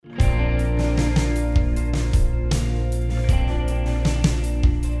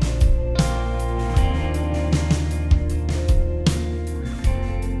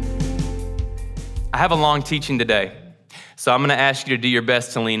have a long teaching today, so I'm going to ask you to do your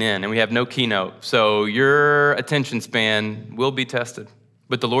best to lean in, and we have no keynote, so your attention span will be tested,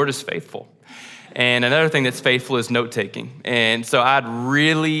 but the Lord is faithful. And another thing that's faithful is note-taking, and so I'd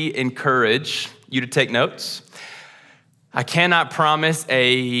really encourage you to take notes. I cannot promise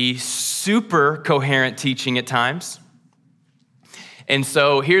a super coherent teaching at times, and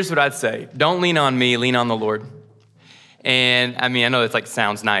so here's what I'd say. Don't lean on me, lean on the Lord. And I mean, I know it's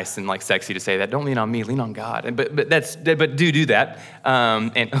sounds nice and sexy to say that. Don't lean on me, lean on God. But do that.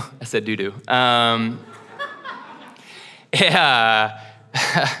 I said do. Yeah.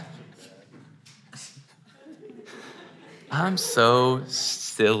 I'm so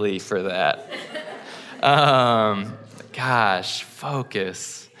silly for that. Gosh,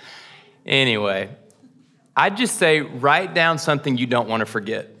 focus. Anyway, I'd just say write down something you don't want to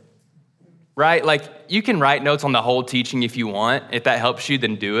forget. Right? You can write notes on the whole teaching if you want. If that helps you,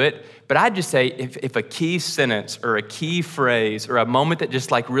 then do it. But I'd just say if a key sentence or a key phrase or a moment that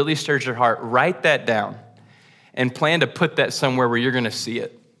just really stirs your heart, write that down and plan to put that somewhere where you're going to see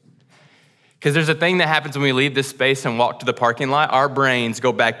it. Because there's a thing that happens when we leave this space and walk to the parking lot. Our brains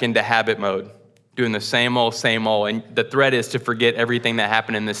go back into habit mode, doing the same old. And the threat is to forget everything that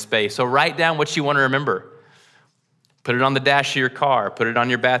happened in this space. So write down what you want to remember. Put it on the dash of your car. Put it on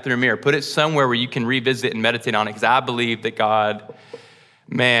your bathroom mirror. Put it somewhere where you can revisit and meditate on it, because I believe that God,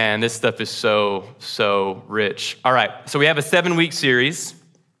 man, this stuff is so rich. All right, so we have a 7-week series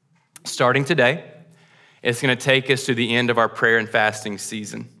starting today. It's going to take us to the end of our prayer and fasting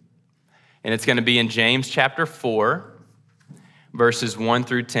season. And it's going to be in James chapter 4, verses 1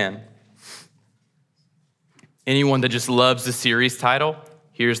 through 10. Anyone that just loves the series title,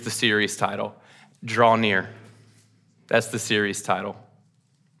 here's the series title, Draw Near. That's the series title.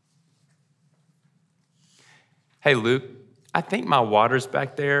 Hey, Luke, I think my water's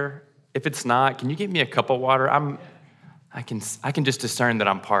back there. If it's not, can you get me a cup of water? I can just discern that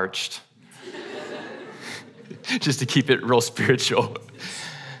I'm parched. Just to keep it real spiritual.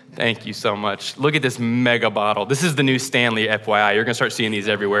 Thank you so much. Look at this mega bottle. This is the new Stanley, FYI. You're going to start seeing these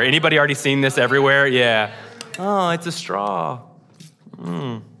everywhere. Anybody already seen this everywhere? Yeah. Oh, it's a straw.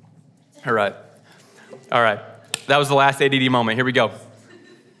 All right. That was the last ADD moment. Here we go.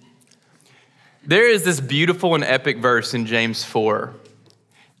 There is this beautiful and epic verse in James 4.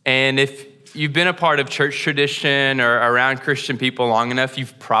 And if you've been a part of church tradition or around Christian people long enough,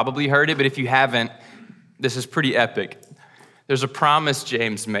 you've probably heard it. But if you haven't, this is pretty epic. There's a promise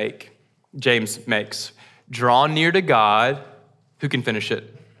James makes. Draw near to God. Who can finish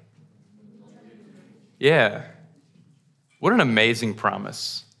it? Yeah. What an amazing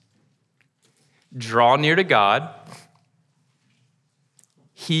promise. Draw near to God.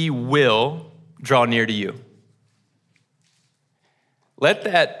 He will draw near to you. Let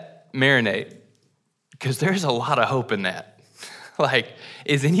that marinate, because there's a lot of hope in that.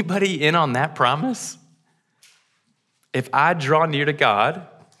 Is anybody in on that promise? If I draw near to God,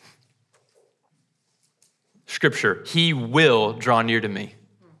 Scripture, He will draw near to me.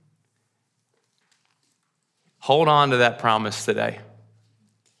 Hold on to that promise today.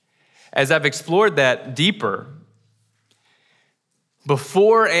 As I've explored that deeper,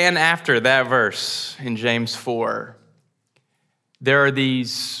 before and after that verse in James 4, there are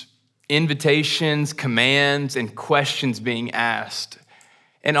these invitations, commands, and questions being asked.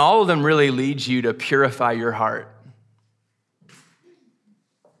 And all of them really lead you to purify your heart,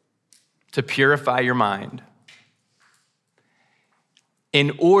 to purify your mind,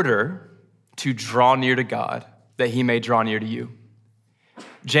 in order to draw near to God, that He may draw near to you.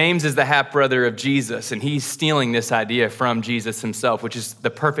 James is the half-brother of Jesus, and he's stealing this idea from Jesus himself, which is the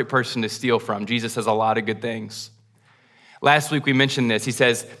perfect person to steal from. Jesus has a lot of good things. Last week we mentioned this. He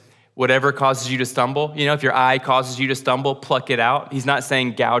says, whatever causes you to stumble, if your eye causes you to stumble, pluck it out. He's not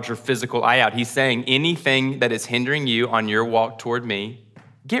saying gouge your physical eye out. He's saying anything that is hindering you on your walk toward me,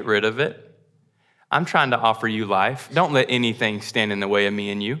 get rid of it. I'm trying to offer you life. Don't let anything stand in the way of me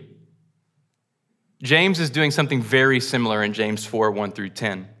and you. James is doing something very similar in James 4, 1 through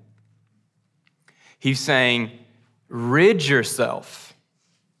 10. He's saying, rid yourself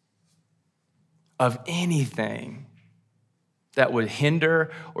of anything that would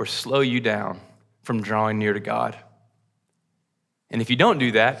hinder or slow you down from drawing near to God. And if you don't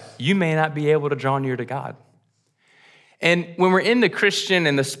do that, you may not be able to draw near to God. And when we're in the Christian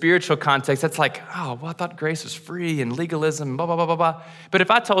and the spiritual context, that's I thought grace was free and legalism, blah, blah, blah, blah, blah. But if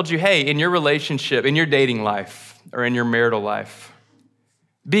I told you, hey, in your relationship, in your dating life, or in your marital life,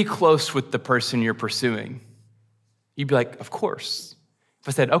 be close with the person you're pursuing, you'd be like, of course. If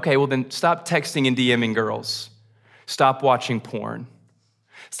I said, okay, well then stop texting and DMing girls. Stop watching porn.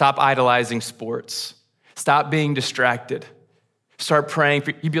 Stop idolizing sports. Stop being distracted. Start praying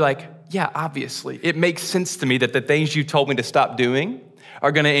for, you'd be like, yeah, obviously. It makes sense to me that the things you told me to stop doing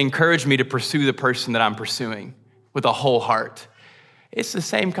are gonna encourage me to pursue the person that I'm pursuing with a whole heart. It's the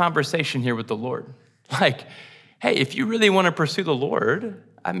same conversation here with the Lord. Like, hey, if you really wanna pursue the Lord,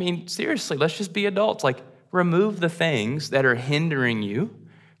 I mean, seriously, let's just be adults. Like, remove the things that are hindering you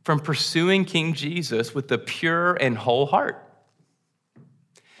from pursuing King Jesus with a pure and whole heart.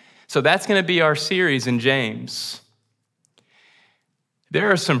 So that's gonna be our series in James.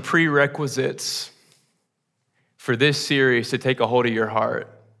 There are some prerequisites for this series to take a hold of your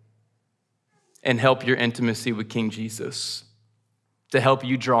heart and help your intimacy with King Jesus, to help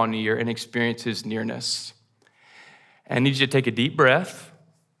you draw near and experience his nearness. And I need you to take a deep breath,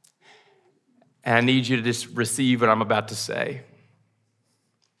 and I need you to just receive what I'm about to say.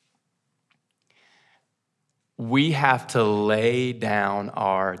 We have to lay down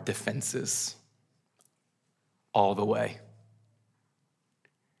our defenses all the way.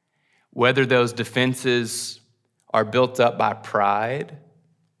 Whether those defenses are built up by pride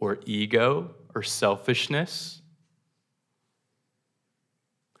or ego or selfishness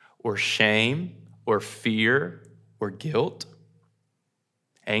or shame or fear or guilt,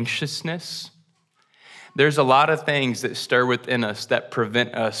 anxiousness. There's a lot of things that stir within us that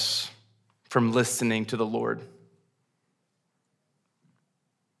prevent us from listening to the Lord.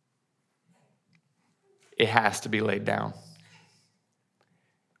 It has to be laid down.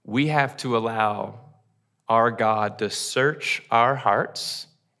 We have to allow our God to search our hearts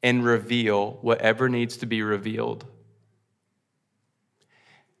and reveal whatever needs to be revealed.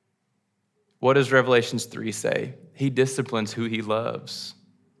 What does Revelations 3 say? He disciplines who he loves.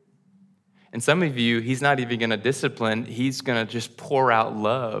 And some of you, he's not even gonna discipline, he's gonna just pour out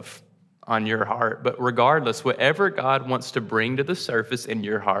love on your heart. But regardless, whatever God wants to bring to the surface in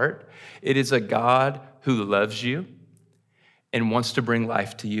your heart, it is a God who loves you and wants to bring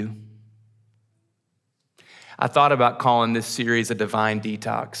life to you. I thought about calling this series a divine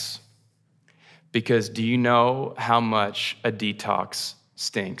detox, because do you know how much a detox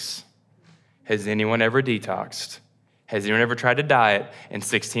stinks? Has anyone ever detoxed? Has anyone ever tried to diet and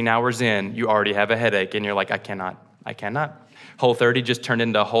 16 hours in, you already have a headache and you're like, I cannot. Whole 30 just turned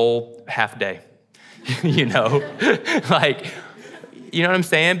into a whole half day, you know? Like, you know what I'm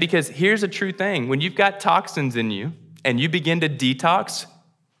saying? Because here's a true thing. When you've got toxins in you and you begin to detox,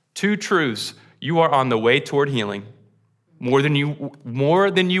 two truths. You are on the way toward healing more than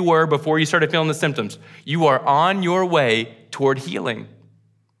you were before you started feeling the symptoms. You are on your way toward healing.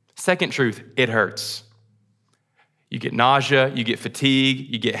 Second truth, it hurts. You get nausea, you get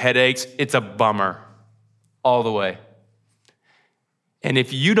fatigue, you get headaches. It's a bummer all the way. And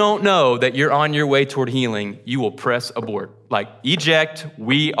if you don't know that you're on your way toward healing, you will press abort. Like, eject,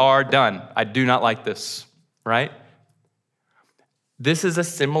 we are done. I do not like this, right? This is a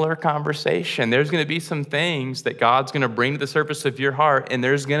similar conversation. There's gonna be some things that God's gonna bring to the surface of your heart, and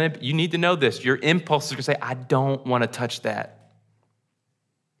you need to know this. Your impulse is gonna say, I don't wanna touch that.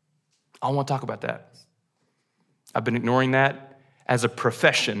 I don't wanna talk about that. I've been ignoring that as a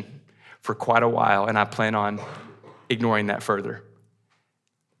profession for quite a while, and I plan on ignoring that further.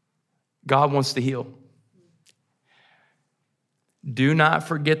 God wants to heal. Do not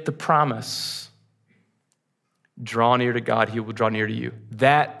forget the promise. Draw near to God, he will draw near to you.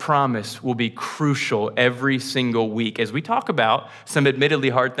 That promise will be crucial every single week as we talk about some admittedly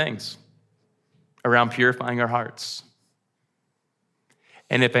hard things around purifying our hearts.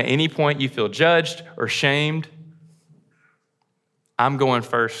 And if at any point you feel judged or shamed, I'm going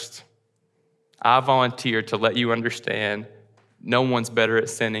first. I volunteer to let you understand no one's better at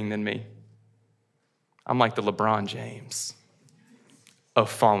sinning than me. I'm like the LeBron James of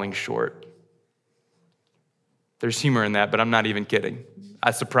falling short. There's humor in that, but I'm not even kidding. I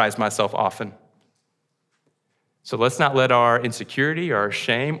surprise myself often. So let's not let our insecurity or our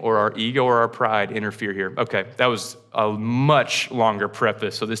shame or our ego or our pride interfere here. Okay, that was a much longer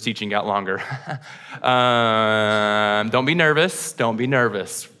preface, so this teaching got longer. Don't be nervous. Don't be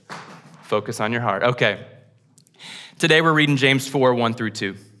nervous. Focus on your heart. Okay. Today we're reading James 4, 1 through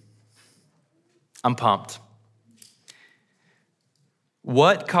 2. I'm pumped.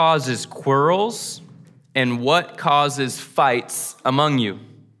 What causes quarrels and what causes fights among you?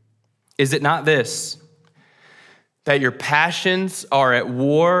 Is it not this, that your passions are at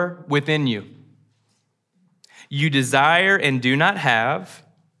war within you? You desire and do not have,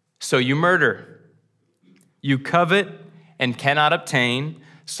 so you murder. You covet and cannot obtain,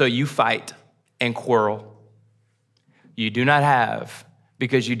 so you fight and quarrel. You do not have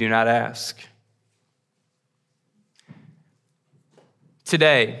because you do not ask.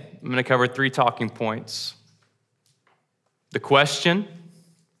 Today, I'm going to cover 3 talking points: the question,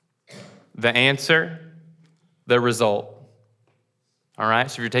 the answer, the result. All right,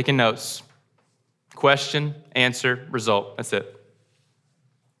 so if you're taking notes, question, answer, result. That's it.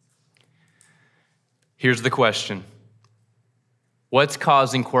 Here's the question. What's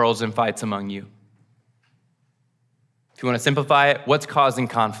causing quarrels and fights among you? If you want to simplify it, what's causing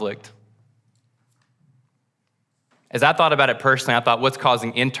conflict? As I thought about it personally, I thought what's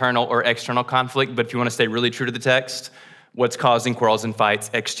causing internal or external conflict, but if you want to stay really true to the text, what's causing quarrels and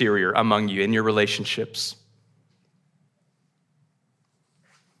fights exterior among you in your relationships?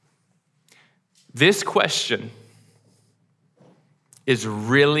 This question is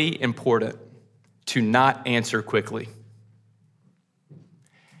really important to not answer quickly.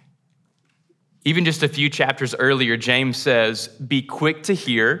 Even just a few chapters earlier, James says, be quick to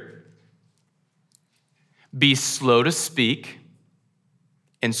hear, be slow to speak,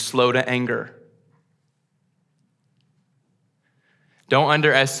 and slow to anger. Don't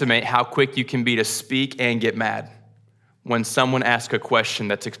underestimate how quick you can be to speak and get mad when someone asks a question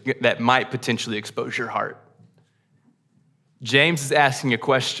that might potentially expose your heart. James is asking a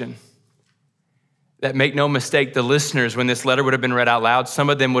question that, make no mistake, the listeners, when this letter would have been read out loud, some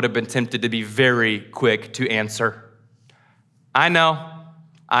of them would have been tempted to be very quick to answer. I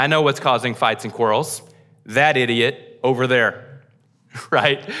know what's causing fights and quarrels. That idiot over there,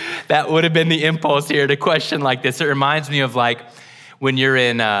 right? That would have been the impulse here to question like this. It reminds me of like when you're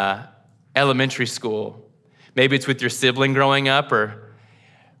in elementary school. Maybe it's with your sibling growing up, or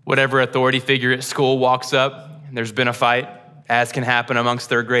whatever authority figure at school walks up and there's been a fight, as can happen amongst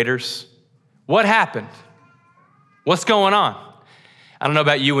third graders. What happened? What's going on? I don't know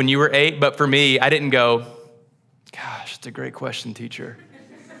about you when you were 8, but for me, I didn't go, gosh, it's a great question, teacher.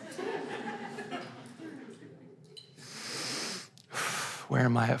 Where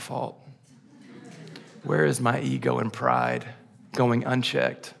am I at fault? Where is my ego and pride going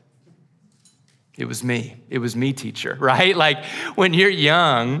unchecked? It was me. It was me, teacher, right? Like when you're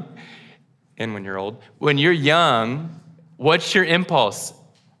young, and when you're old, when you're young, what's your impulse?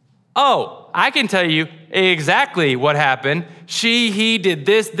 Oh, I can tell you exactly what happened. He did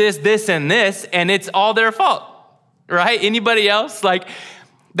this, and this, and it's all their fault, right? Anybody else? Like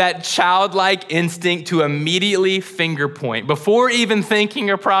that childlike instinct to immediately finger point before even thinking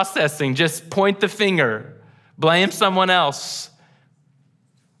or processing, just point the finger, blame someone else.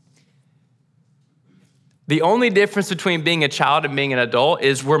 The only difference between being a child and being an adult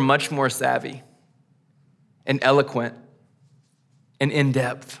is we're much more savvy and eloquent and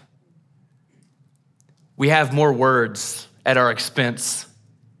in-depth. We have more words at our expense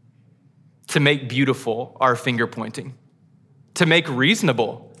to make beautiful our finger pointing, to make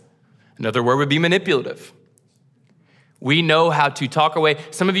reasonable. Another word would be manipulative. We know how to talk away.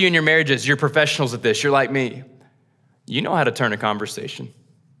 Some of you in your marriages, you're professionals at this. You're like me. You know how to turn a conversation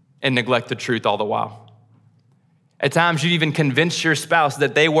and neglect the truth all the while. At times, you even convince your spouse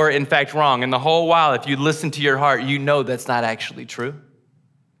that they were in fact wrong. And the whole while, if you listen to your heart, you know that's not actually true.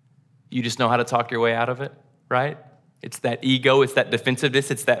 You just know how to talk your way out of it, right? It's that ego, it's that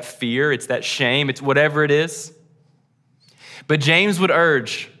defensiveness, it's that fear, it's that shame, it's whatever it is. But James would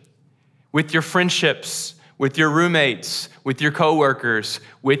urge, with your friendships, with your roommates, with your coworkers,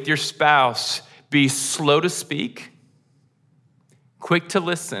 with your spouse, be slow to speak, quick to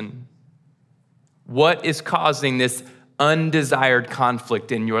listen. What is causing this undesired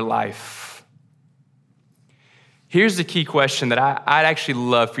conflict in your life? Here's the key question that I'd actually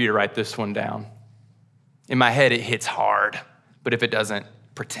love for you to write this one down. In my head, it hits hard, but if it doesn't,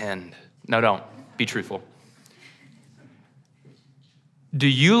 pretend. No, don't. Be truthful. Do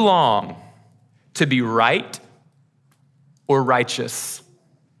you long to be right or righteous?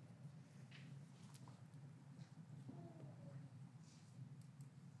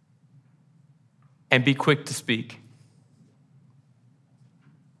 And be quick to speak.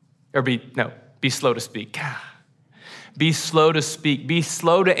 Or be slow to speak. Be slow to speak. Be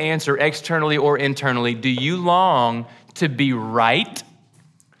slow to answer externally or internally. Do you long to be right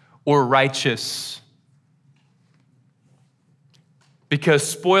or righteous? Because,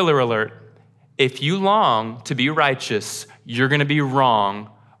 spoiler alert, if you long to be righteous, you're going to be wrong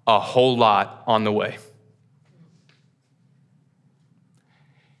a whole lot on the way.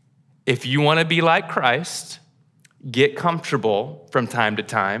 If you want to be like Christ, get comfortable from time to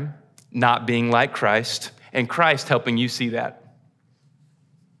time not being like Christ, and Christ helping you see that.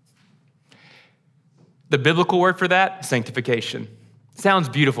 The biblical word for that, sanctification. Sounds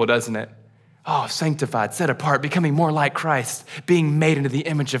beautiful, doesn't it? Oh, sanctified, set apart, becoming more like Christ, being made into the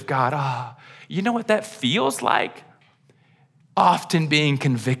image of God. You know what that feels like? often being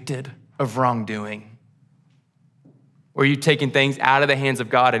convicted of wrongdoing, or you taking things out of the hands of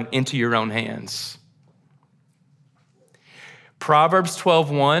God and into your own hands. Proverbs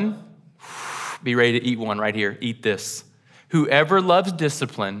 12:1, be ready to eat one right here. Eat this. Whoever loves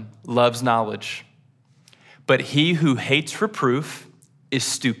discipline loves knowledge, but he who hates reproof is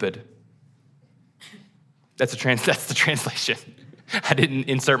stupid. That's the translation. I didn't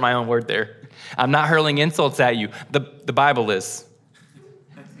insert my own word there. I'm not hurling insults at you. The Bible is.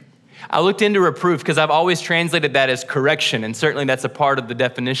 I looked into reproof because I've always translated that as correction, and certainly that's a part of the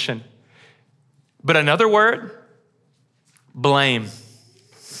definition. But another word, blame.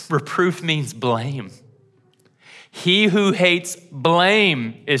 Reproof means blame. He who hates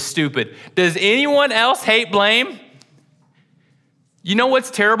blame is stupid. Does anyone else hate blame? You know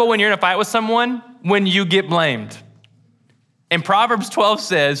what's terrible when you're in a fight with someone? When you get blamed. And Proverbs 12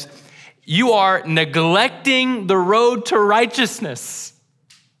 says, you are neglecting the road to righteousness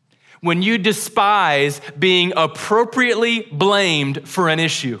when you despise being appropriately blamed for an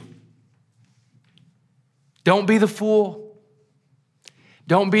issue. Don't be the fool.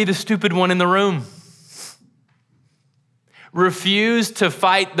 Don't be the stupid one in the room. Refuse to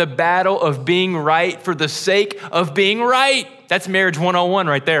fight the battle of being right for the sake of being right. That's marriage 101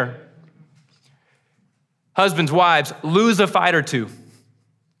 right there. Husbands, wives, lose a fight or two.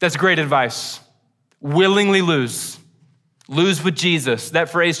 That's great advice. Willingly lose. Lose with Jesus. That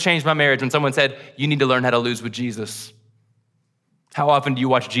phrase changed my marriage when someone said, you need to learn how to lose with Jesus. How often do you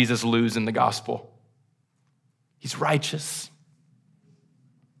watch Jesus lose in the gospel? He's righteous.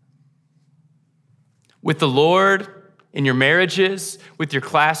 With the Lord, in your marriages, with your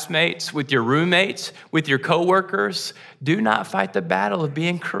classmates, with your roommates, with your coworkers, do not fight the battle of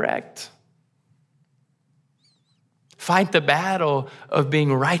being correct. Fight the battle of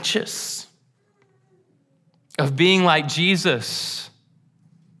being righteous, of being like Jesus.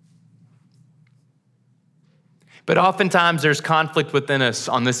 But oftentimes there's conflict within us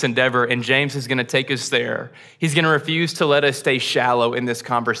on this endeavor, and James is going to take us there. He's going to refuse to let us stay shallow in this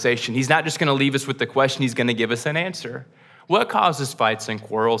conversation. He's not just going to leave us with the question, he's going to give us an answer. What causes fights and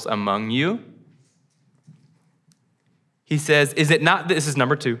quarrels among you? He says, is it not, this is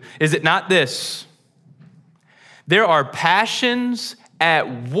number 2, is it not this? There are passions at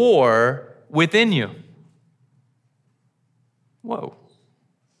war within you. Whoa.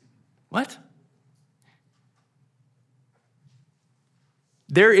 What?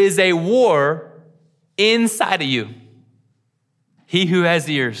 There is a war inside of you. He who has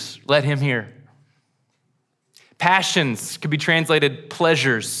ears, let him hear. Passions could be translated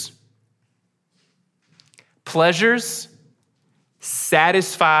pleasures. Pleasures,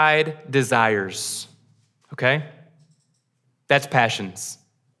 satisfied desires. Okay? That's passions.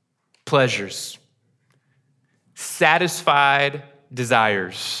 Pleasures. Satisfied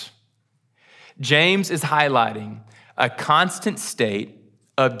desires. James is highlighting a constant state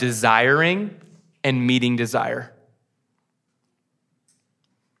of desiring and meeting desire.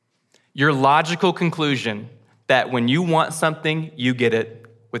 Your logical conclusion that when you want something, you get it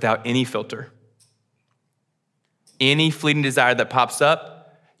without any filter. Any fleeting desire that pops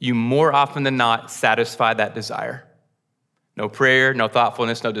up, you more often than not satisfy that desire. No prayer, no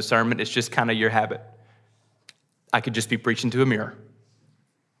thoughtfulness, no discernment. It's just kind of your habit. I could just be preaching to a mirror.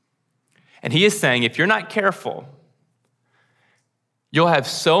 And he is saying, if you're not careful, you'll have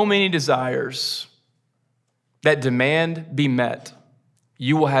so many desires that demand be met,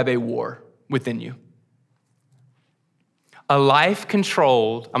 you will have a war within you. A life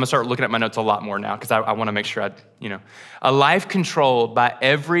controlled, I'm gonna start looking at my notes a lot more now because I wanna make sure a life controlled by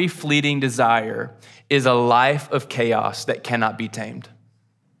every fleeting desire is a life of chaos that cannot be tamed.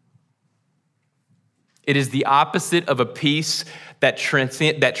 It is the opposite of a peace that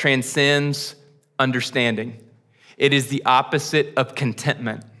transcends understanding. It is the opposite of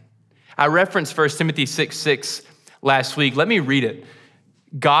contentment. I referenced 1 Timothy 6:6 last week. Let me read it.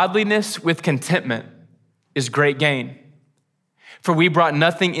 Godliness with contentment is great gain. For we brought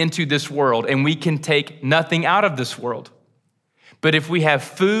nothing into this world, and we can take nothing out of this world. But if we have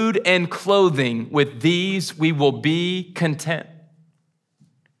food and clothing, with these we will be content.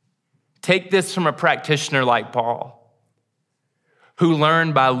 Take this from a practitioner like Paul, who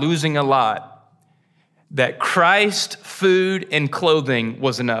learned by losing a lot that Christ, food, and clothing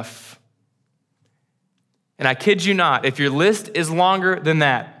was enough. And I kid you not, if your list is longer than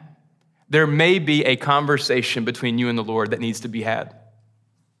that, there may be a conversation between you and the Lord that needs to be had.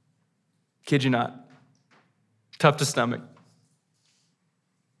 Kid you not. Tough to stomach.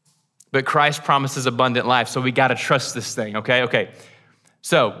 But Christ promises abundant life, so we gotta trust this thing, okay?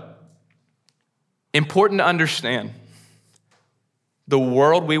 So, important to understand, the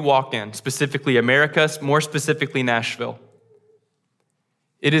world we walk in, specifically America, more specifically Nashville,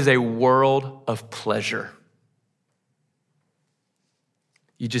 it is a world of pleasure.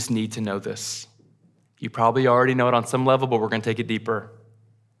 You just need to know this. You probably already know it on some level, but we're going to take it deeper.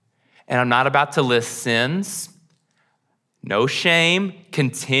 And I'm not about to list sins. No shame.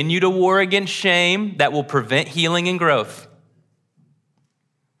 Continue to war against shame that will prevent healing and growth.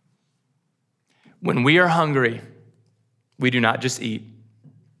 When we are hungry, we do not just eat.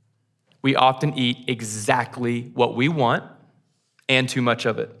 We often eat exactly what we want and too much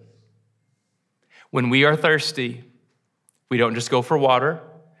of it. When we are thirsty, we don't just go for water.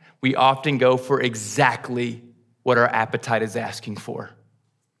 We often go for exactly what our appetite is asking for.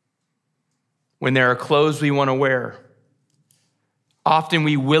 When there are clothes we want to wear, often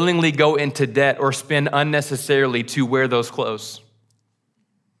we willingly go into debt or spend unnecessarily to wear those clothes.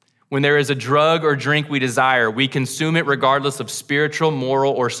 When there is a drug or drink we desire, we consume it regardless of spiritual,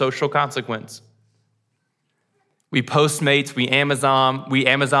 moral, or social consequence. We Postmates, we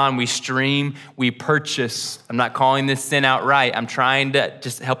Amazon, we stream, we purchase. I'm not calling this sin outright. I'm trying to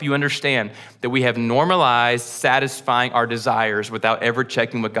just help you understand that we have normalized satisfying our desires without ever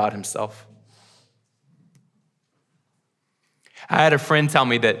checking with God himself. I had a friend tell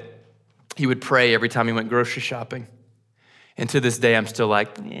me that he would pray every time he went grocery shopping. And to this day, I'm still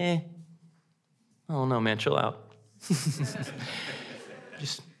like, I don't know, man, chill out.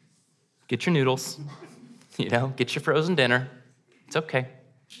 Just get your noodles. Get your frozen dinner. It's okay.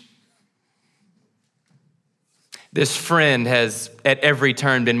 This friend has, at every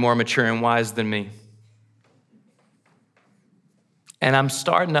turn, been more mature and wise than me. And I'm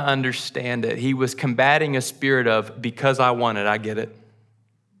starting to understand it. He was combating a spirit of, because I want it, I get it.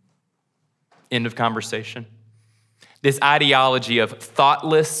 End of conversation. This ideology of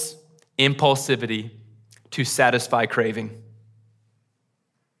thoughtless impulsivity to satisfy craving.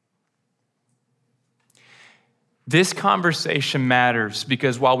 This conversation matters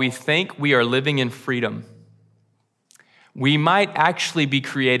because while we think we are living in freedom, we might actually be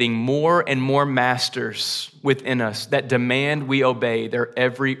creating more and more masters within us that demand we obey their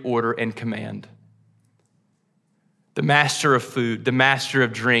every order and command. The master of food, the master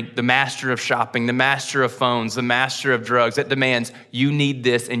of drink, the master of shopping, the master of phones, the master of drugs that demands you need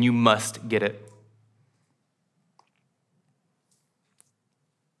this and you must get it.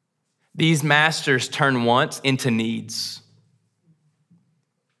 These masters turn wants into needs.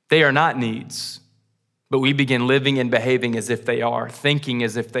 They are not needs, but we begin living and behaving as if they are, thinking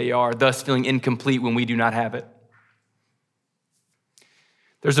as if they are, thus feeling incomplete when we do not have it.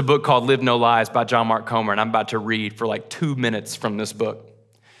 There's a book called Live No Lies by John Mark Comer, and I'm about to read for like 2 minutes from this book,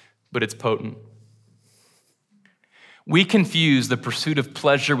 but it's potent. We confuse the pursuit of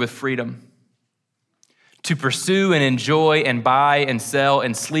pleasure with freedom. To pursue and enjoy and buy and sell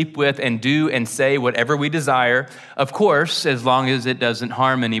and sleep with and do and say whatever we desire, of course, as long as it doesn't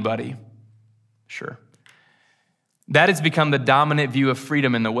harm anybody. Sure. That has become the dominant view of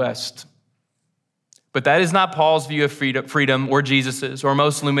freedom in the West. But that is not Paul's view of freedom or Jesus's or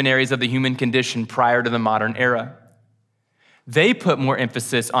most luminaries of the human condition prior to the modern era. They put more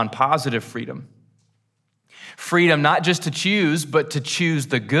emphasis on positive freedom. Freedom not just to choose, but to choose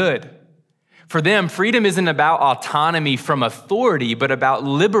the good. For them, freedom isn't about autonomy from authority, but about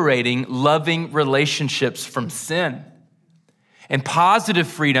liberating, loving relationships from sin. And positive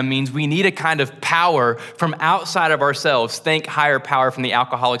freedom means we need a kind of power from outside of ourselves, think higher power from the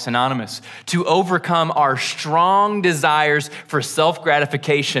Alcoholics Anonymous, to overcome our strong desires for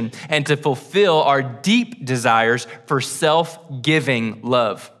self-gratification and to fulfill our deep desires for self-giving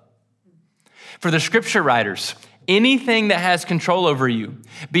love. For the scripture writers, anything that has control over you,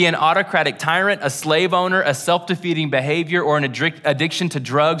 be an autocratic tyrant, a slave owner, a self-defeating behavior, or an addiction to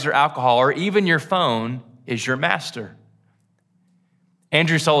drugs or alcohol, or even your phone, is your master.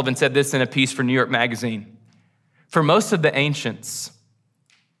 Andrew Sullivan said this in a piece for New York Magazine. For most of the ancients,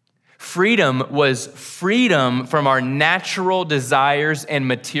 freedom was freedom from our natural desires and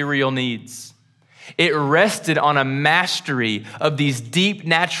material needs. It rested on a mastery of these deep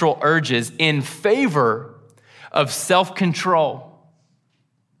natural urges in favor of self-control.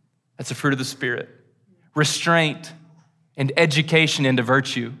 That's a fruit of the Spirit. Restraint and education into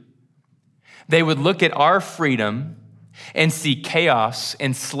virtue. They would look at our freedom and see chaos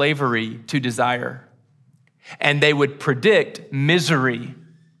and slavery to desire. And they would predict misery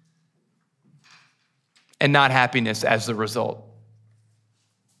and not happiness as the result.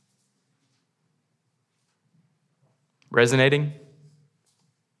 Resonating?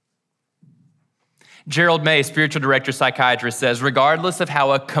 Gerald May, spiritual director, psychiatrist, says, regardless of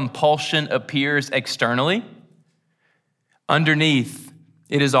how a compulsion appears externally, underneath,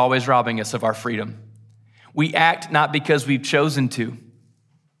 it is always robbing us of our freedom. We act not because we've chosen to,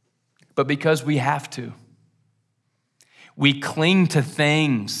 but because we have to. We cling to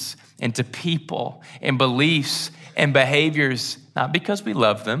things and to people and beliefs and behaviors, not because we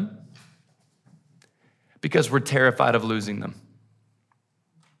love them, because we're terrified of losing them.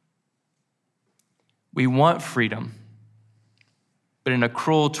 We want freedom, but in a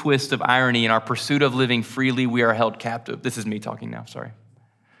cruel twist of irony, in our pursuit of living freely, we are held captive. This is me talking now, sorry.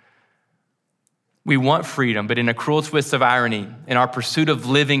 We want freedom, but in a cruel twist of irony, in our pursuit of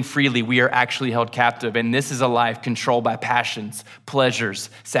living freely, we are actually held captive. And this is a life controlled by passions,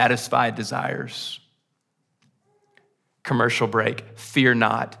 pleasures, satisfied desires. Commercial break. Fear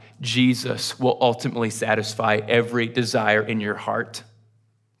not. Jesus will ultimately satisfy every desire in your heart.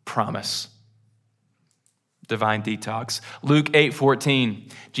 Promise. Divine detox. Luke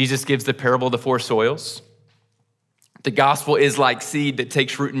 8:14. Jesus gives the parable of the 4 soils. The gospel is like seed that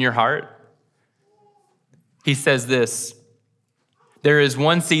takes root in your heart. He says this, there is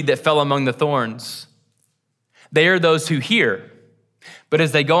one seed that fell among the thorns. They are those who hear, but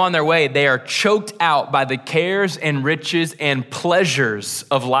as they go on their way, they are choked out by the cares and riches and pleasures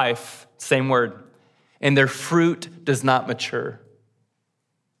of life. Same word. And their fruit does not mature.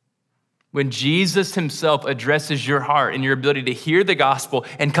 When Jesus himself addresses your heart and your ability to hear the gospel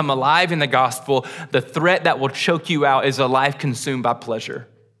and come alive in the gospel, the threat that will choke you out is a life consumed by pleasure.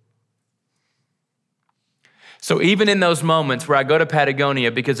 So even in those moments where I go to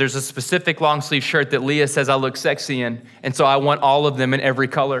Patagonia because there's a specific long sleeve shirt that Leah says I look sexy in, and so I want all of them in every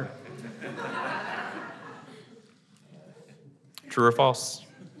color. True or false?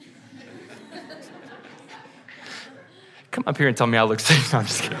 Come up here and tell me I look sexy. No, I'm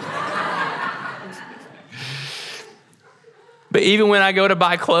just kidding. But even when I go to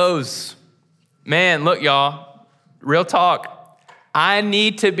buy clothes, man, look, y'all, real talk, I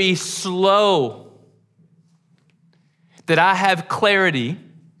need to be slow that I have clarity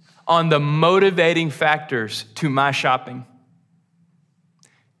on the motivating factors to my shopping.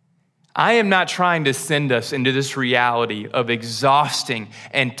 I am not trying to send us into this reality of exhausting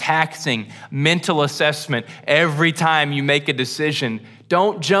and taxing mental assessment every time you make a decision.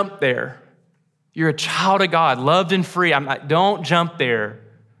 Don't jump there. You're a child of God, loved and free. Don't jump there.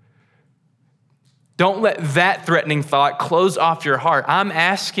 Don't let that threatening thought close off your heart.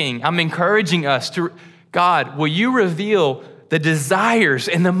 I'm encouraging us to, God, will you reveal the desires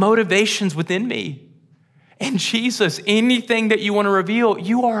and the motivations within me? And Jesus, anything that you want to reveal,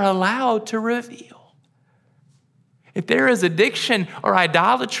 you are allowed to reveal. If there is addiction or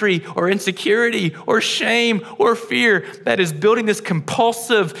idolatry or insecurity or shame or fear that is building this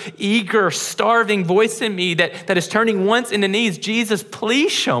compulsive, eager, starving voice in me that is turning wants into needs, Jesus,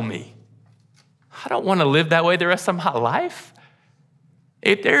 please show me. I don't want to live that way the rest of my life.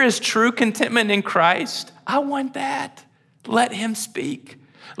 If there is true contentment in Christ, I want that. Let him speak.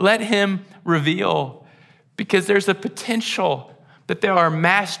 Let him reveal. Because there's a potential that there are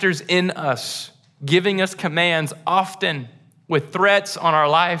masters in us giving us commands, often with threats on our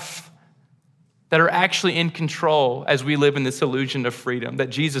life, that are actually in control as we live in this illusion of freedom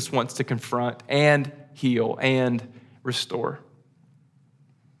that Jesus wants to confront and heal and restore.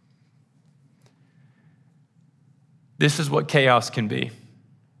 This is what chaos can be.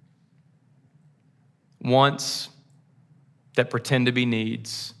 Wants that pretend to be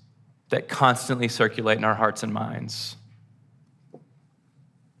needs that constantly circulate in our hearts and minds.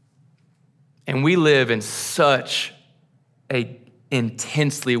 And we live in such a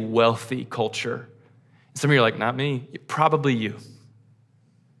intensely wealthy culture. Some of you are like, not me, probably you.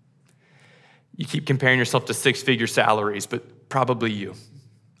 You keep comparing yourself to 6-figure salaries, but probably you,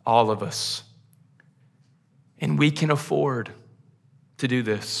 all of us. And we can afford to do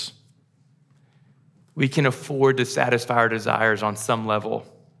this. We can afford to satisfy our desires on some level.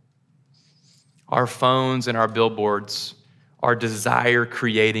 Our phones and our billboards are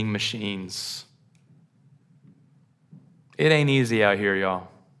desire-creating machines. It ain't easy out here, y'all.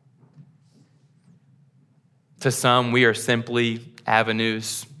 To some, we are simply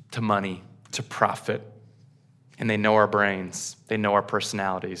avenues to money, to profit. And they know our brains. They know our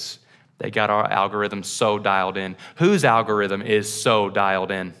personalities. They got our algorithm so dialed in. Whose algorithm is so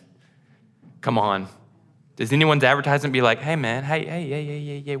dialed in? Come on. Does anyone's advertisement be like, hey man,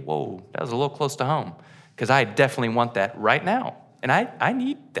 hey, whoa, that was a little close to home. Because I definitely want that right now. And I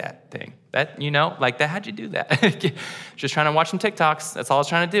need that thing. That, like that, how'd you do that? Just trying to watch some TikToks. That's all I was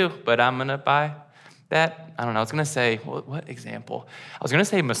trying to do. But I'm going to buy that. I don't know. I was going to say, what example? I was going to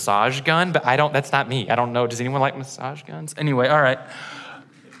say massage gun, but that's not me. I don't know. Does anyone like massage guns? Anyway, all right.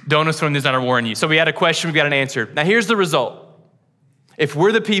 Don't assume these are warning you. So we had a question, we got an answer. Now here's the result. If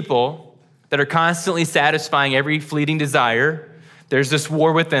we're the people that are constantly satisfying every fleeting desire, there's this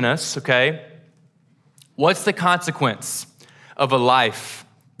war within us, okay? What's the consequence of a life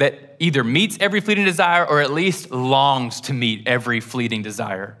that either meets every fleeting desire or at least longs to meet every fleeting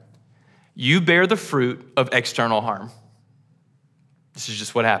desire? You bear the fruit of external harm. This is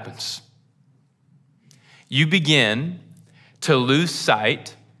just what happens. You begin to lose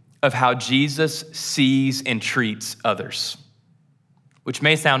sight of how Jesus sees and treats others, which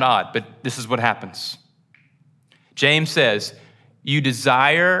may sound odd, but this is what happens. James says, you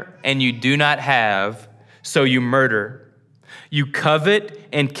desire and you do not have, so you murder. You covet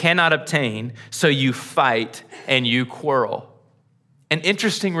and cannot obtain, so you fight and you quarrel. An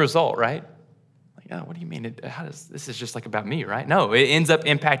interesting result, right? Like, oh, what do you mean? This is just like about me, right? No, it ends up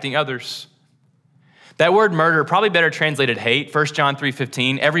impacting others. That word murder, probably better translated hate. 1 John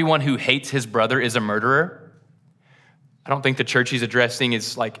 3:15, everyone who hates his brother is a murderer. I don't think the church he's addressing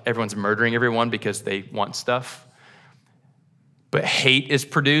is like everyone's murdering everyone because they want stuff. But hate is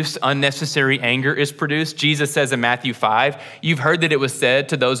produced, unnecessary anger is produced. Jesus says in Matthew 5, you've heard that it was said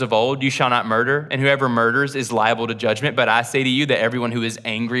to those of old, you shall not murder, and whoever murders is liable to judgment. But I say to you that everyone who is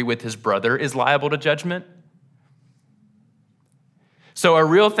angry with his brother is liable to judgment. So a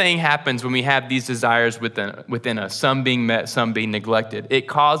real thing happens when we have these desires within us, some being met, some being neglected. It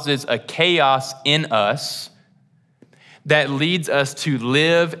causes a chaos in us that leads us to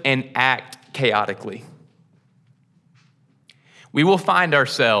live and act chaotically. We will find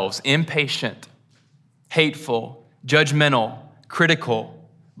ourselves impatient, hateful, judgmental, critical,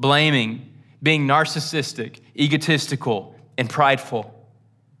 blaming, being narcissistic, egotistical, and prideful.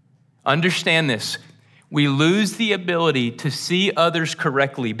 Understand this. We lose the ability to see others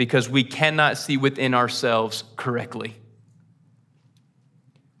correctly because we cannot see within ourselves correctly.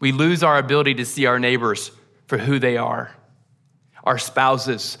 We lose our ability to see our neighbors for who they are, our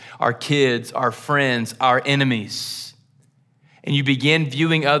spouses, our kids, our friends, our enemies. And you begin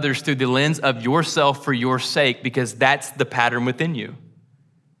viewing others through the lens of yourself for your sake because that's the pattern within you.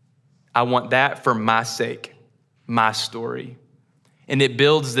 I want that for my sake, my story. And it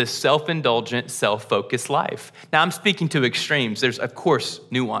builds this self-indulgent, self-focused life. Now, I'm speaking to extremes. There's, of course,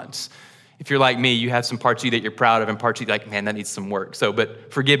 nuance. If you're like me, you have some parts of you that you're proud of and parts of you like, man, that needs some work.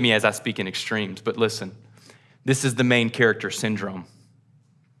 But forgive me as I speak in extremes. But listen, this is the main character syndrome.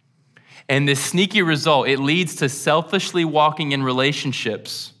 And this sneaky result, it leads to selfishly walking in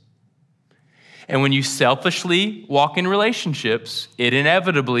relationships. And when you selfishly walk in relationships, it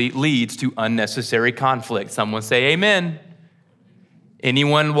inevitably leads to unnecessary conflict. Someone say amen.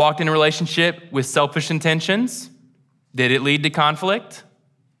 Anyone walked in a relationship with selfish intentions? Did it lead to conflict?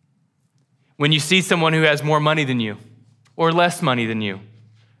 When you see someone who has more money than you or less money than you,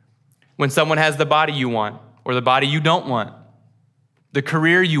 when someone has the body you want or the body you don't want, the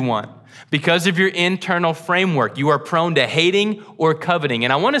career you want, because of your internal framework, you are prone to hating or coveting.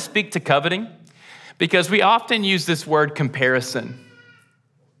 And I want to speak to coveting because we often use this word comparison.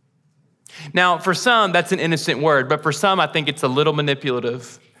 Now, for some, that's an innocent word, but for some, I think it's a little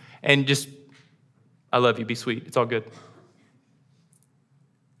manipulative. And just, I love you, be sweet, it's all good.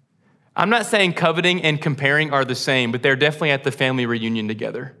 I'm not saying coveting and comparing are the same, but they're definitely at the family reunion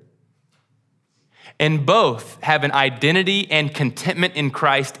together. And both have an identity and contentment in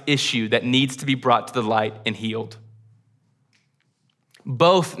Christ issue that needs to be brought to the light and healed.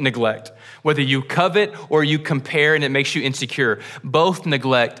 Both neglect, whether you covet or you compare and it makes you insecure, both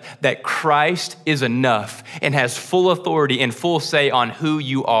neglect that Christ is enough and has full authority and full say on who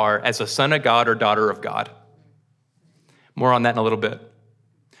you are as a son of God or daughter of God. More on that in a little bit.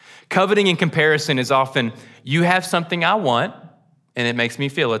 Coveting and comparison is often, you have something I want and it makes me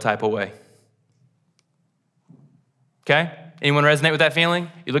feel a type of way. Okay? Anyone resonate with that feeling?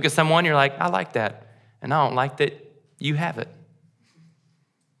 You look at someone, you're like, I like that. And I don't like that you have it.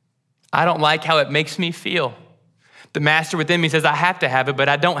 I don't like how it makes me feel. The master within me says, I have to have it, but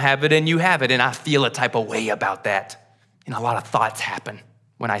I don't have it and you have it. And I feel a type of way about that. And a lot of thoughts happen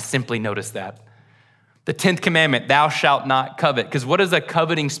when I simply notice that. The 10th commandment, thou shalt not covet. Because what does a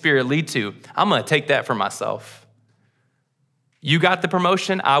coveting spirit lead to? I'm going to take that for myself. You got the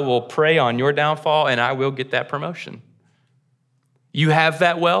promotion, I will pray on your downfall and I will get that promotion. You have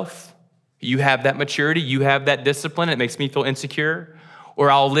that wealth, you have that maturity, you have that discipline, it makes me feel insecure,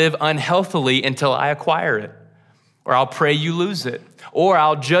 or I'll live unhealthily until I acquire it, or I'll pray you lose it, or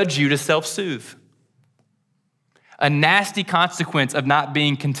I'll judge you to self-soothe. A nasty consequence of not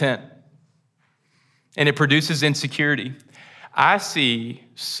being content, and it produces insecurity. I see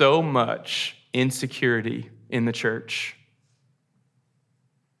so much insecurity in the church.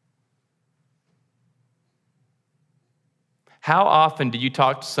 How often do you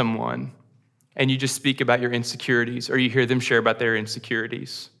talk to someone and you just speak about your insecurities, or you hear them share about their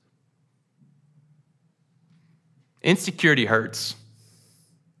insecurities? Insecurity hurts.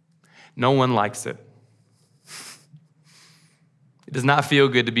 No one likes it. It does not feel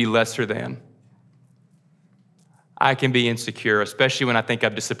good to be lesser than. I can be insecure, especially when I think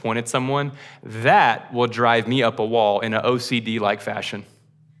I've disappointed someone. That will drive me up a wall in an OCD-like fashion.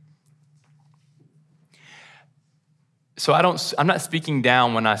 So I'm not speaking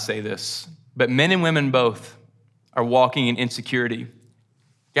down when I say this, but men and women both are walking in insecurity.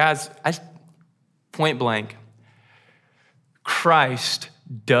 Guys, point blank, Christ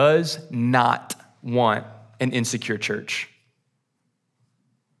does not want an insecure church.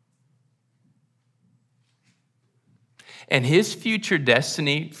 And his future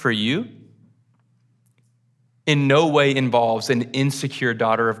destiny for you in no way involves an insecure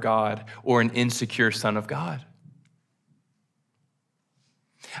daughter of God or an insecure son of God.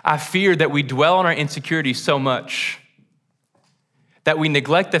 I fear that we dwell on our insecurities so much that we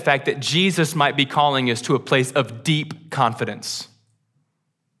neglect the fact that Jesus might be calling us to a place of deep confidence.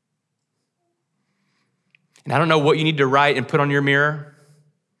 And I don't know what you need to write and put on your mirror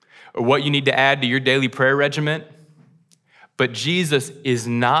or what you need to add to your daily prayer regimen, but Jesus is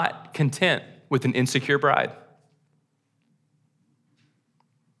not content with an insecure bride.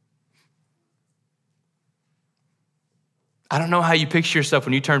 I don't know how you picture yourself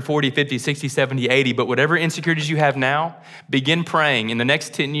when you turn 40, 50, 60, 70, 80, but whatever insecurities you have now, begin praying in the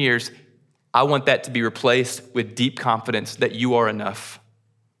next 10 years, I want that to be replaced with deep confidence that you are enough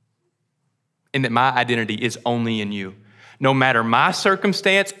and that my identity is only in you. No matter my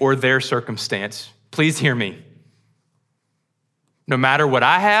circumstance or their circumstance, please hear me. No matter what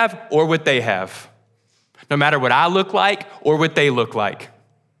I have or what they have. No matter what I look like or what they look like.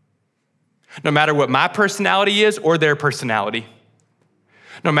 No matter what my personality is or their personality.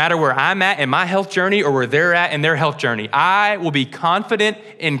 No matter where I'm at in my health journey or where they're at in their health journey, I will be confident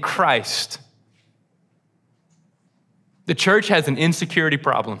in Christ. The church has an insecurity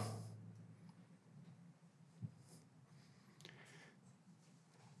problem.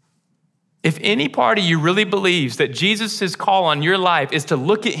 If any part of you really believes that Jesus' call on your life is to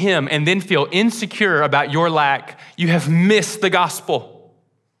look at him and then feel insecure about your lack, you have missed the gospel.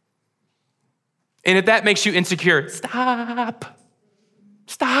 And if that makes you insecure, stop.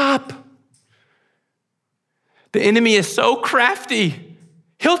 The enemy is so crafty.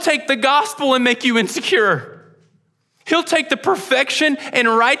 He'll take the gospel and make you insecure. He'll take the perfection and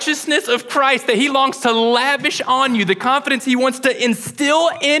righteousness of Christ that he longs to lavish on you, the confidence he wants to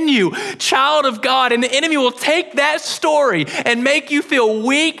instill in you, child of God, and the enemy will take that story and make you feel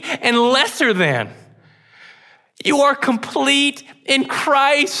weak and lesser than. You are complete in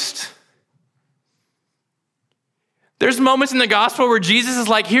Christ. There's moments in the gospel where Jesus is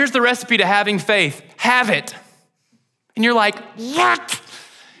like, here's the recipe to having faith. Have it. And you're like, what?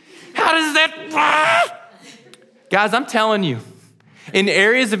 How does that? Guys, I'm telling you, in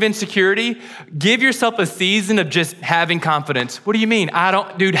areas of insecurity, give yourself a season of just having confidence. What do you mean?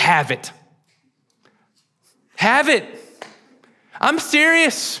 Have it. Have it. I'm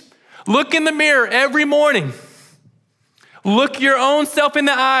serious. Look in the mirror every morning. Look your own self in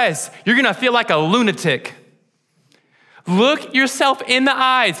the eyes. You're gonna feel like a lunatic. Look yourself in the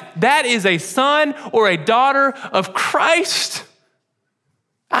eyes. That is a son or a daughter of Christ.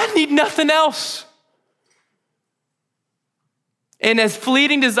 I need nothing else. And as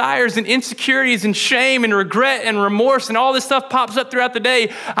fleeting desires and insecurities and shame and regret and remorse and all this stuff pops up throughout the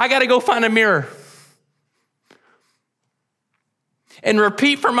day, I got to go find a mirror and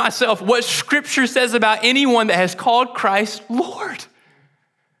repeat for myself what Scripture says about anyone that has called Christ Lord.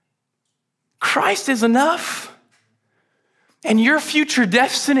 Christ is enough. And your future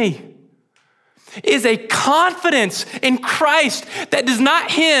destiny is a confidence in Christ that does not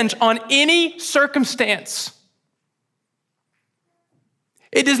hinge on any circumstance.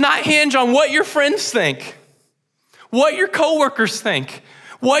 It does not hinge on what your friends think, what your coworkers think,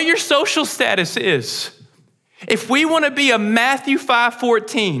 what your social status is. If we want to be a Matthew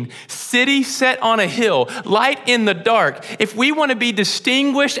 5:14, city set on a hill, light in the dark, if we want to be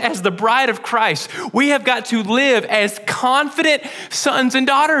distinguished as the bride of Christ, we have got to live as confident sons and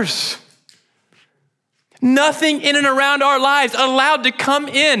daughters. Nothing in and around our lives allowed to come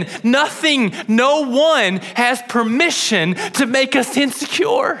in. Nothing, no one has permission to make us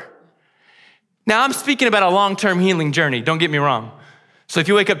insecure. Now, I'm speaking about a long-term healing journey. Don't get me wrong. So if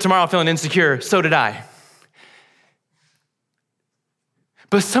you wake up tomorrow feeling insecure, so did I.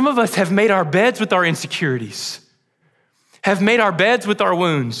 But some of us have made our beds with our insecurities, have made our beds with our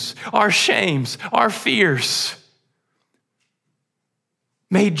wounds, our shames, our fears.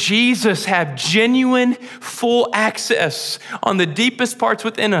 May Jesus have genuine, full access on the deepest parts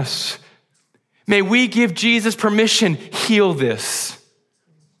within us. May we give Jesus permission, heal this.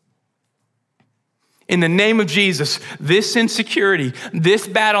 In the name of Jesus, this insecurity, this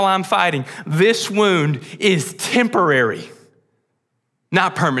battle I'm fighting, this wound is temporary,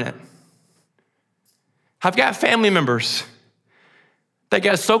 not permanent. I've got family members that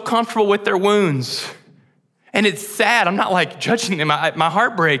got so comfortable with their wounds, and it's sad. I'm not like judging them. My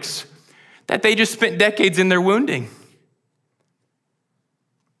heart breaks that they just spent decades in their wounding.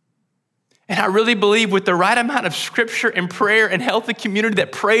 And I really believe with the right amount of scripture and prayer and healthy community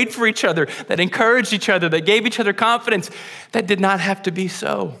that prayed for each other, that encouraged each other, that gave each other confidence, that did not have to be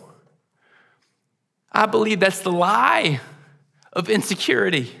so. I believe that's the lie of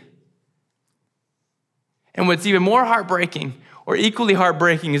insecurity. And what's even more heartbreaking or equally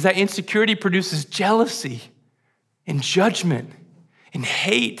heartbreaking is that insecurity produces jealousy and judgment and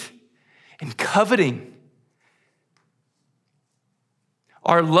hate and coveting.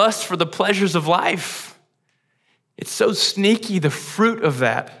 Our lust for the pleasures of life. It's so sneaky, the fruit of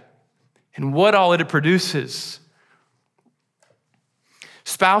that, and what all it produces.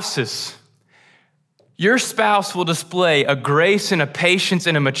 Spouses, your spouse will display a grace and a patience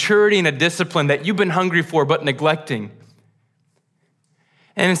and a maturity and a discipline that you've been hungry for but neglecting.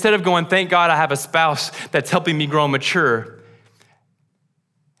 And instead of going, thank God I have a spouse that's helping me grow and mature,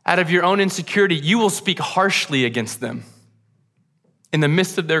 out of your own insecurity, you will speak harshly against them in the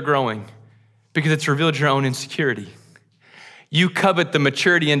midst of their growing, because it's revealed your own insecurity. You covet the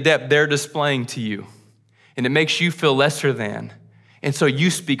maturity and depth they're displaying to you, and it makes you feel lesser than. And so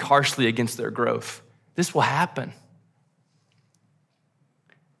you speak harshly against their growth. This will happen.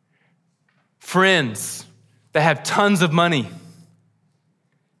 Friends that have tons of money,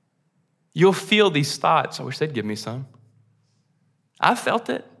 you'll feel these thoughts. I wish they'd give me some. I felt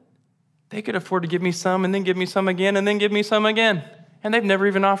it. They could afford to give me some and then give me some again and then give me some again. And they've never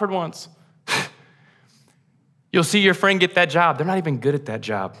even offered once. You'll see your friend get that job. They're not even good at that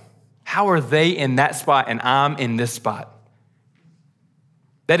job. How are they in that spot and I'm in this spot?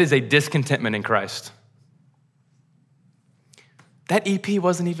 That is a discontentment in Christ. That EP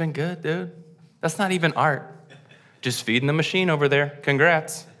wasn't even good, dude. That's not even art. Just feeding the machine over there.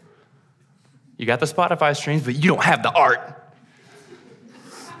 Congrats. You got the Spotify streams, but you don't have the art.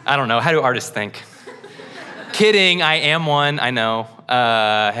 I don't know. How do artists think? Kidding, I am one, I know.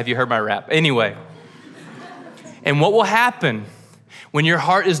 Have you heard my rap? Anyway. And what will happen when your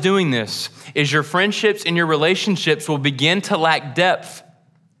heart is doing this is your friendships and your relationships will begin to lack depth.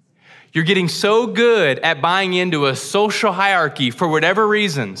 You're getting so good at buying into a social hierarchy for whatever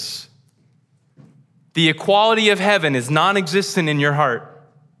reasons. The equality of heaven is non-existent in your heart.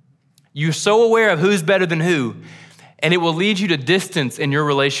 You're so aware of who's better than who, and it will lead you to distance in your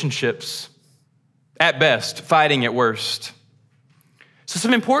relationships. At best, fighting at worst. So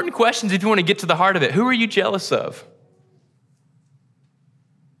some important questions if you want to get to the heart of it. Who are you jealous of?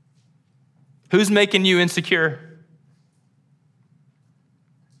 Who's making you insecure?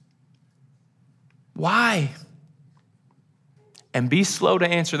 Why? And be slow to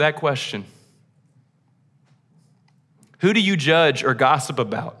answer that question. Who do you judge or gossip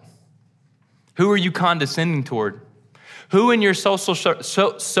about? Who are you condescending toward? Who in your social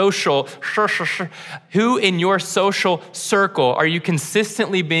circle are you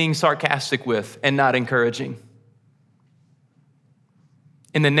consistently being sarcastic with and not encouraging?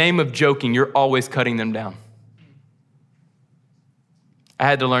 In the name of joking, you're always cutting them down. I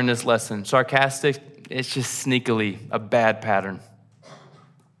had to learn this lesson. Sarcastic, it's just sneakily a bad pattern.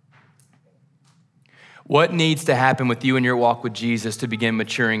 What needs to happen with you in your walk with Jesus to begin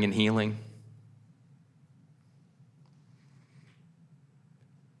maturing and healing?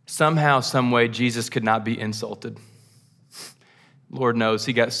 Somehow, some way, Jesus could not be insulted. Lord knows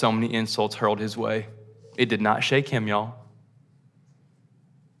he got so many insults hurled his way. It did not shake him, y'all.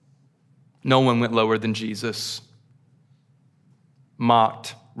 No one went lower than Jesus.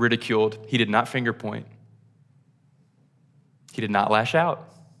 Mocked, ridiculed. He did not finger point. He did not lash out.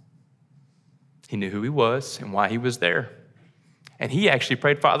 He knew who he was and why he was there. And he actually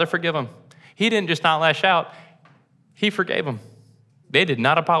prayed, Father, forgive him. He didn't just not lash out. He forgave him. They did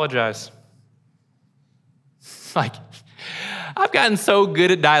not apologize. Like, I've gotten so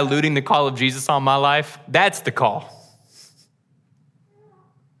good at diluting the call of Jesus on my life. That's the call.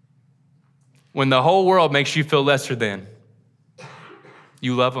 When the whole world makes you feel lesser than,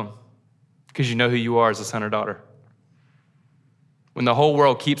 you love them because you know who you are as a son or daughter. When the whole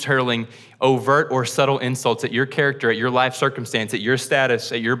world keeps hurling overt or subtle insults at your character, at your life circumstance, at your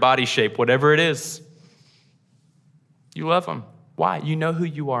status, at your body shape, whatever it is, you love them. Why? You know who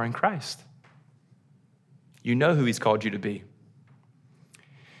you are in Christ. You know who he's called you to be.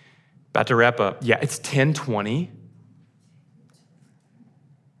 About to wrap up. Yeah, it's 10:20.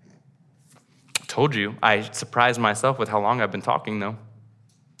 Told you, I surprised myself with how long I've been talking, though.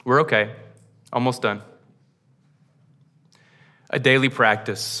 We're okay. Almost done. A daily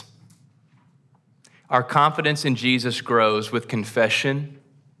practice. Our confidence in Jesus grows with confession,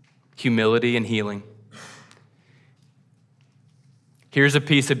 humility, and healing. Here's a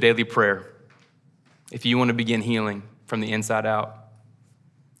piece of daily prayer if you want to begin healing from the inside out.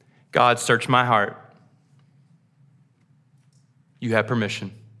 God, search my heart. You have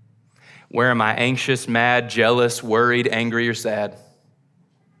permission. Where am I anxious, mad, jealous, worried, angry, or sad?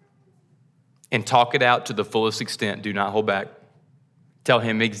 And talk it out to the fullest extent. Do not hold back. Tell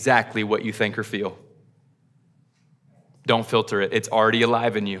him exactly what you think or feel. Don't filter it. It's already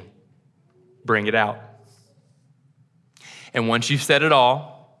alive in you. Bring it out. And once you've said it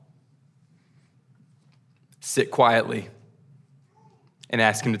all, sit quietly and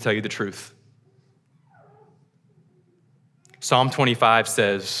ask him to tell you the truth. Psalm 25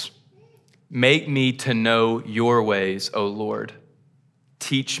 says, make me to know your ways, O Lord.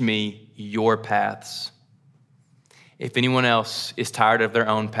 Teach me your paths. If anyone else is tired of their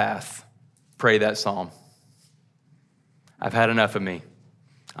own path, pray that psalm. I've had enough of me.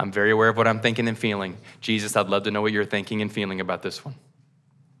 I'm very aware of what I'm thinking and feeling. Jesus, I'd love to know what you're thinking and feeling about this one.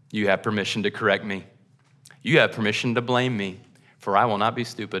 You have permission to correct me. You have permission to blame me, for I will not be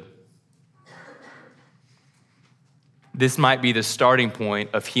stupid. This might be the starting point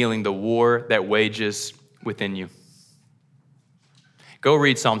of healing the war that wages within you. Go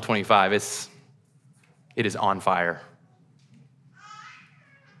read Psalm 25. It is on fire.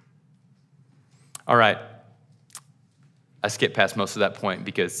 All right. I skipped past most of that point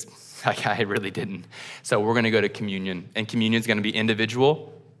because I really didn't. So we're going to go to communion. And communion is going to be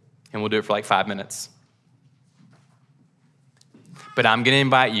individual, and we'll do it for like 5 minutes. But I'm going to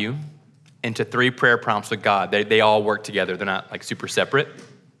invite you into 3 prayer prompts with God. They all work together. They're not like super separate.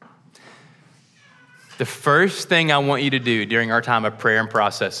 The first thing I want you to do during our time of prayer and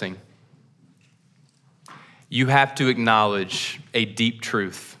processing, you have to acknowledge a deep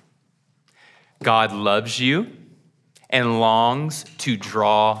truth. God loves you and longs to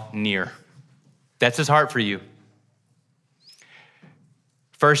draw near. That's his heart for you.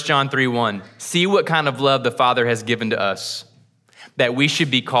 1 John 3:1, see what kind of love the Father has given to us, that we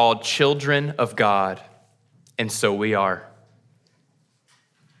should be called children of God, and so we are.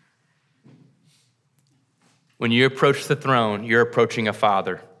 When you approach the throne, you're approaching a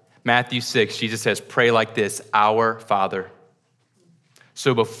Father. Matthew 6, Jesus says, pray like this, our Father.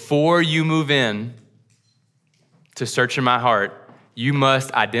 So before you move in to search in my heart, you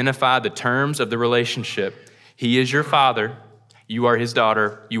must identify the terms of the relationship. He is your father, you are his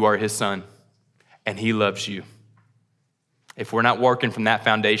daughter, you are his son, and he loves you. If we're not working from that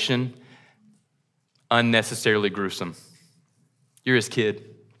foundation, unnecessarily gruesome. You're his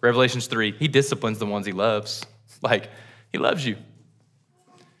kid. Revelations 3, he disciplines the ones he loves. Like, he loves you.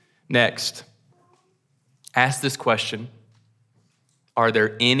 Next, ask this question. Are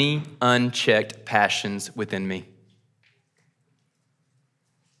there any unchecked passions within me?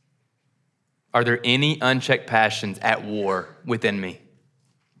 Are there any unchecked passions at war within me?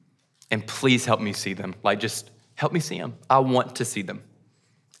 And please help me see them. Like, just help me see them. I want to see them.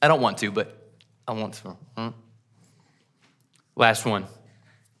 I don't want to, but I want to. Last one.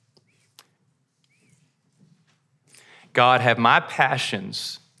 God, have my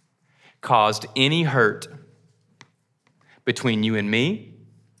passions caused any hurt between you and me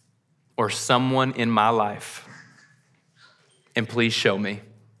or someone in my life? And please show me.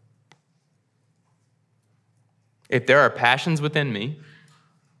 If there are passions within me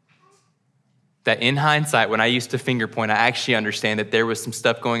that in hindsight, when I used to finger point, I actually understand that there was some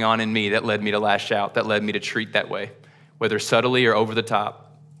stuff going on in me that led me to lash out, that led me to treat that way, whether subtly or over the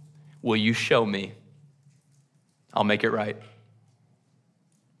top, will you show me? I'll make it right.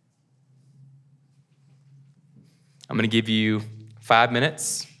 I'm going to give you 5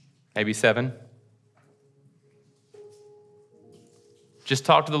 minutes, maybe 7. Just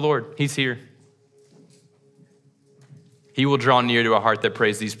talk to the Lord. He's here. He will draw near to a heart that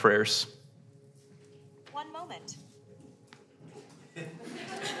prays these prayers. One moment.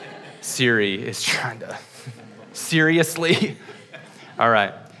 Siri is trying to, seriously? All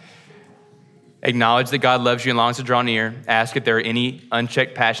right. Acknowledge that God loves you and longs to draw near. Ask if there are any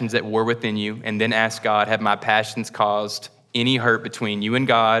unchecked passions that war within you, and then ask God, have my passions caused any hurt between you and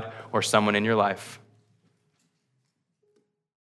God or someone in your life?